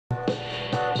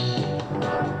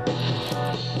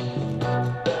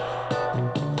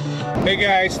Hey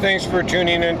guys, thanks for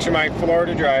tuning in to my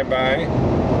Florida drive-by.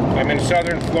 I'm in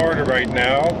southern Florida right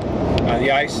now on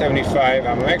the I-75.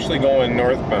 I'm actually going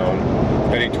northbound,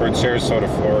 heading towards Sarasota,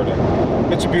 Florida.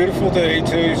 It's a beautiful day.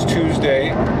 Today's Tuesday.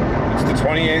 It's the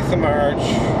 28th of March,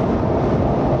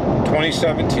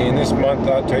 2017. This month,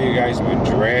 I'll tell you guys, has been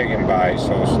dragging by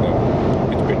so slow.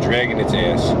 It's been dragging its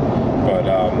ass. But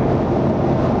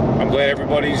I'm glad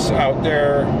everybody's out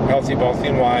there healthy, wealthy,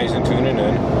 and wise and tuning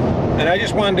in. And I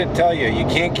just wanted to tell you, you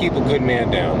can't keep a good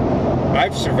man down.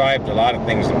 I've survived a lot of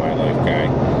things in my life, guy.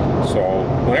 So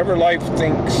whenever life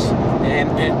thinks,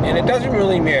 and it doesn't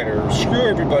really matter, screw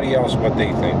everybody else what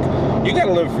they think. You got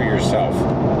to live for yourself.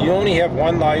 You only have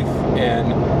one life,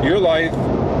 and your life,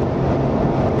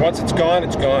 once it's gone,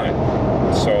 it's gone.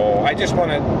 So I just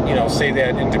want to, say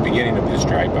that in the beginning of this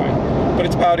drive-by. But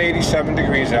it's about 87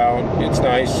 degrees out. It's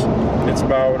nice. It's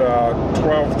about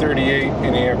 12:38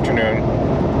 in the afternoon.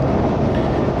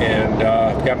 And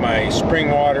I've got my spring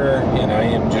water, and I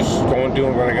am just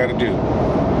doing what I got to do.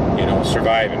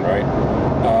 Surviving, right?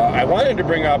 I wanted to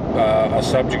bring up a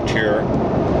subject here,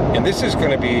 and this is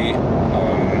going to be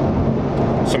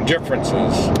some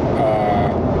differences.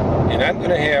 And I'm going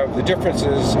to have the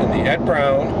differences in the Ed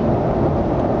Brown,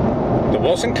 the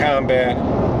Wilson Combat,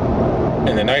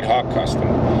 and the Nighthawk Custom.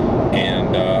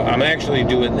 And I'm actually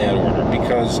do it in that order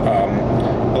because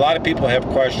a lot of people have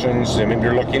questions, and maybe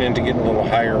you're looking into getting a little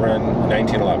higher end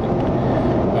 1911.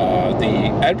 The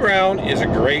Ed Brown is a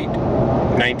great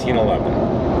 1911.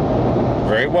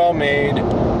 Very well made.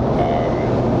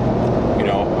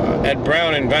 Ed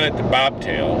Brown invented the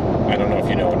bobtail. I don't know if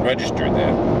you know, and registered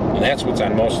that. And that's what's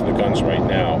on most of the guns right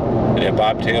now. They have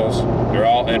bobtails. They're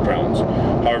all Ed Browns.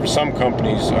 However, some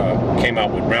companies came out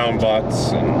with round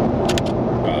butts and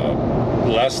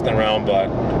less than round butt,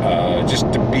 just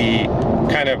to be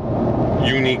kind of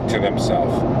unique to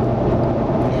themselves.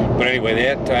 But anyway,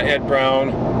 that Ed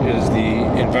Brown is the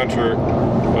inventor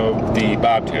of the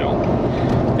bobtail.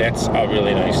 That's a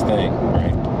really nice thing,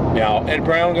 right? Now, Ed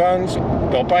Brown guns,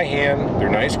 built by hand, they're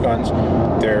nice guns.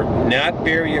 They're not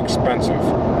very expensive.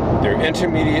 They're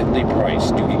intermediately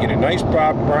priced. You can get a nice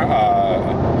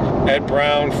Ed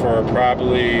Brown for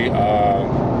probably,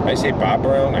 I say Bob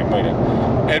Brown? I might have.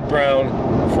 Ed Brown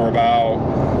for about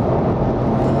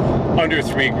under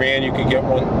 $3 you could get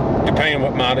one, depending on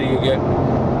what model you get.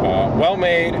 Well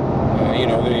made,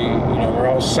 they're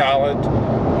all solid.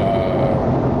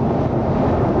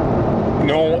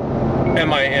 No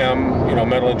MIM,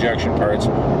 metal injection parts.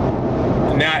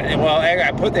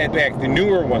 I put that back. The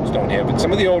newer ones don't have it.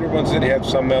 Some of the older ones that have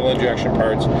some metal injection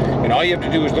parts, and all you have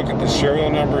to do is look at the serial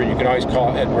number, and you can always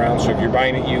call Ed Brown. So if you're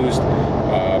buying it used,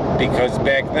 because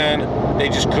back then they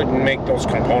just couldn't make those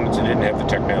components and didn't have the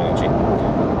technology.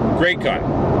 Great gun.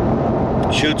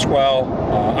 Shoots well.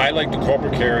 I like the Cobra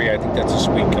Carry. I think that's a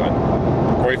sweet gun.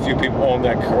 Quite a few people own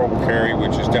that Cobra Carry,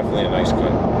 which is definitely a nice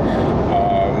gun.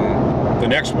 The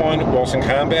next one, Wilson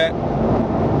Combat.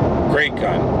 Great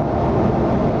gun.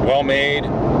 Well made.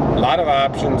 A lot of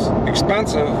options.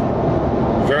 Expensive.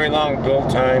 Very long build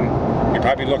time. You're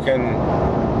probably looking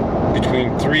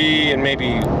between 3 and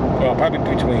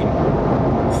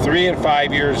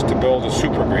 5 years to build a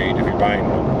super grade if you're buying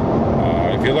one.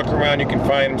 If you look around, you can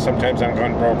find them sometimes on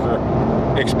Gun Broker.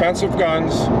 Expensive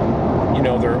guns,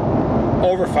 they're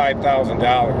over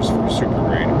 $5,000 for a super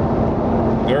grade.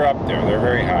 They're up there. They're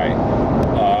very high.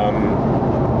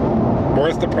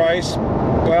 Worth the price?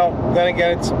 Well, then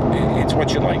again, it's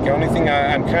what you like. The only thing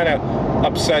I'm kind of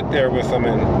upset there with them,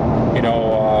 and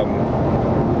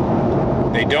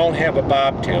they don't have a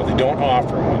bobtail. They don't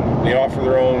offer one. They offer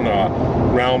their own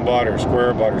round butt or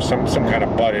square butt or some kind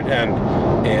of butted end.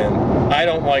 And I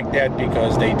don't like that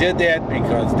because they did that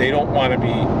because they don't want to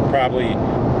be probably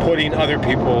putting other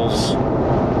people's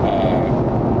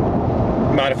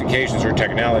modifications or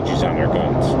technologies on their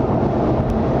guns,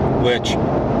 which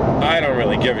I don't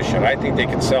really give a shit. I think they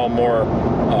could sell more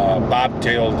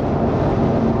bobtailed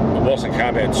Wilson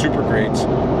Combat super grades.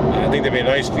 I think they'd be a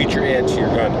nice feature add to your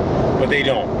gun, but they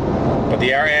don't. But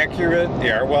they are accurate,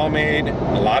 they are well made,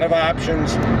 a lot of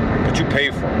options, but you pay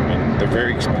for them, and they're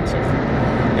very expensive.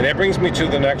 And that brings me to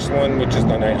the next one, which is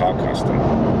the Nighthawk Custom.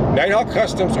 Nighthawk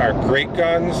Customs are great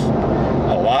guns,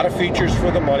 a lot of features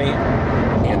for the money,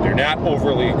 and they're not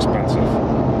overly expensive.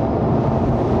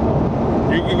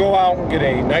 You can go out and get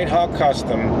a Nighthawk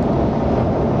Custom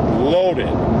loaded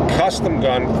custom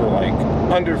gun for like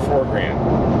under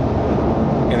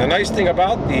 $4,000. And the nice thing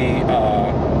about the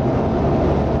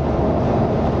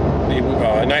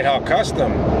Nighthawk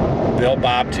Custom, they'll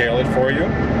bobtail it for you.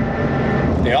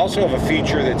 They also have a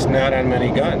feature that's not on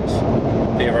many guns.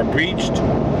 They have a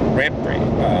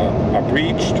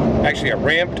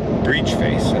ramped breech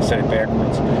face. I said it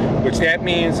backwards. Which that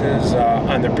means is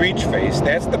on the breech face,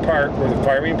 that's the part where the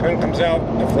firing pin comes out,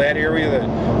 the flat area that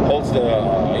holds the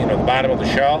the bottom of the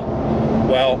shell.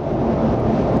 Well,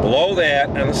 below that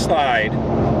on the slide,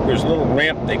 there's a little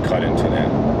ramp they cut into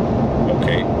that.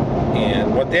 Okay,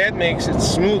 and what that makes it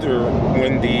smoother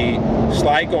when the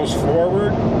slide goes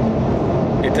forward.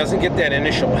 It doesn't get that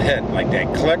initial hit, like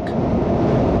that click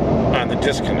on the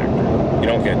disconnector. You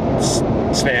don't get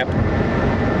snap.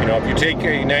 You know, if you take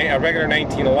a regular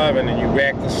 1911 and you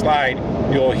rack the slide,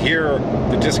 you'll hear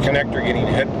the disconnector getting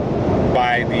hit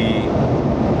by the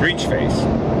breech face.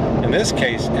 In this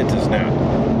case, it does not.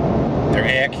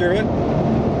 They're accurate,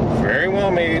 very well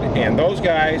made, and those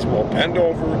guys will bend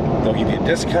over, they'll give you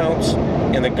discounts,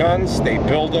 and the guns, they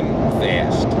build them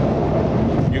fast.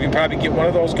 You can probably get one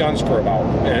of those guns for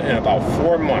in about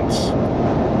 4 months.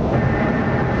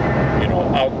 You know,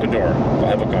 out the door. They'll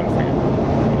have a gun for you.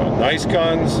 You know, nice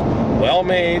guns, well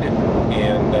made,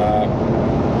 and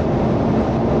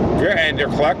they're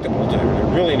collectible.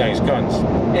 They're really nice guns.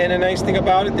 And the nice thing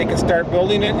about it, they can start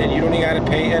building it, and you don't even got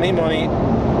to pay any money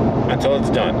until it's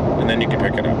done, and then you can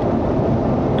pick it up.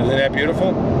 Isn't that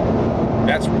beautiful?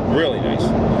 That's really nice.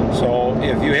 So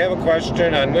if you have a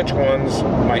question on which ones,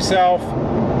 myself,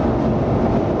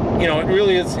 you know, it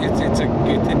really is,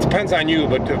 it depends on you,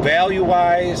 but the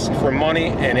value-wise, for money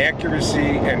and accuracy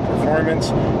and performance,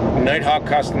 Nighthawk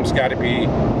Custom's got to be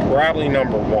probably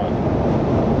number one.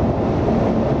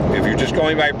 If you're just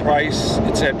going by price,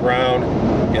 it's Ed Brown.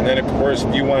 And then, of course,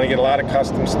 if you want to get a lot of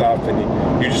custom stuff and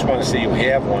you just want to see you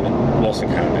have one, Wilson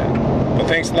Combat. But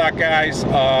thanks a lot, guys.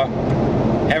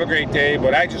 Have a great day.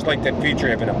 But I just like that feature,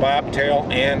 having a bobtail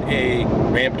and a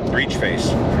ramped breech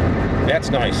face. That's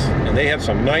nice. And they have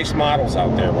some nice models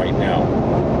out there right now.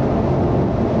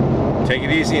 Take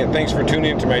it easy, and thanks for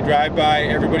tuning into my drive-by.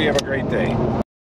 Everybody have a great day.